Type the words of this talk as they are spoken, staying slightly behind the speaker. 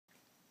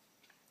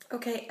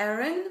Okay,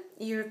 Erin,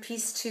 your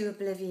piece to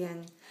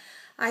Oblivion.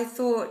 I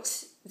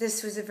thought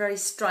this was a very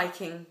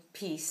striking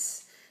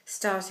piece,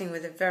 starting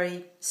with a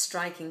very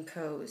striking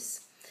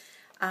pose.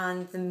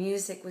 And the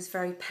music was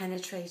very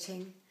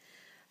penetrating.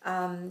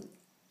 And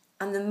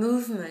the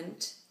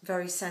movement,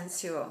 very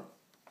sensual.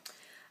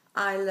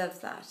 I love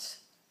that.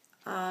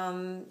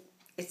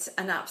 It's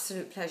an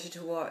absolute pleasure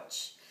to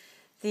watch.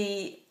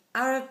 The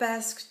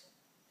arabesque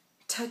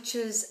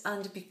touches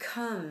and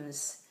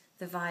becomes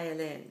the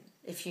violin,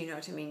 if you know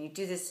what I mean. You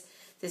do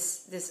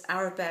this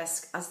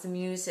arabesque as the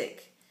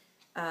music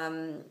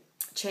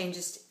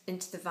changes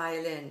into the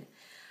violin.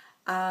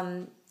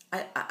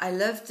 I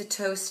love the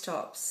toe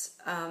stops,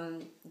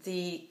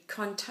 the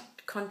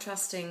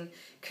contrasting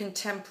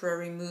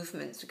contemporary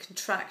movements, the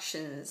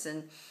contractions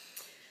and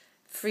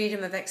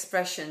freedom of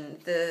expression,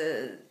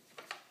 the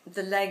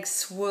leg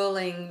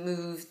swirling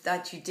move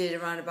that you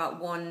did around about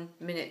 1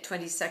 minute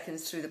 20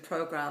 seconds through the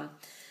program,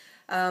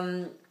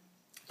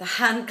 the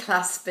hand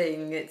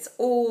clasping, it's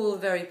all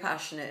very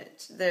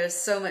passionate. There's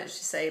so much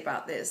to say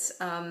about this.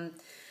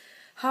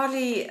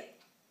 Hardly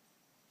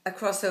a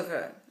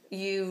crossover.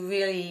 You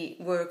really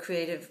were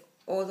creative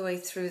all the way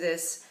through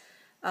this,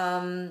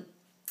 and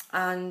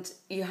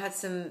you had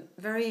some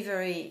very,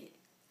 very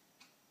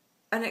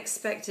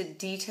unexpected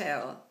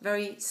detail,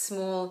 very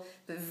small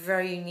but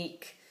very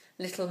unique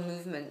little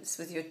movements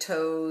with your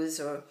toes,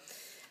 or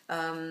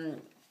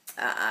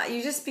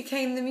you just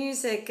became the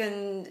music,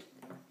 and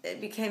it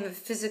became a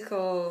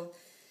physical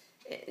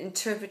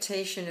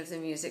interpretation of the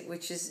music,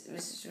 which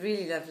was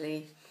really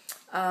lovely.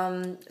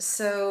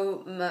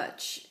 So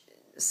much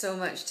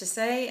to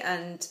say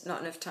and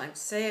not enough time to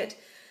say it,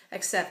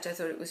 except I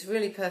thought it was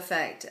really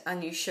perfect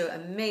and you show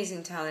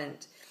amazing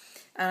talent,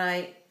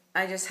 and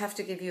I just have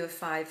to give you a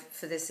 5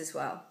 for this as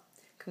well.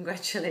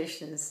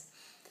 Congratulations.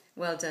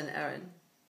 Well done, Erin.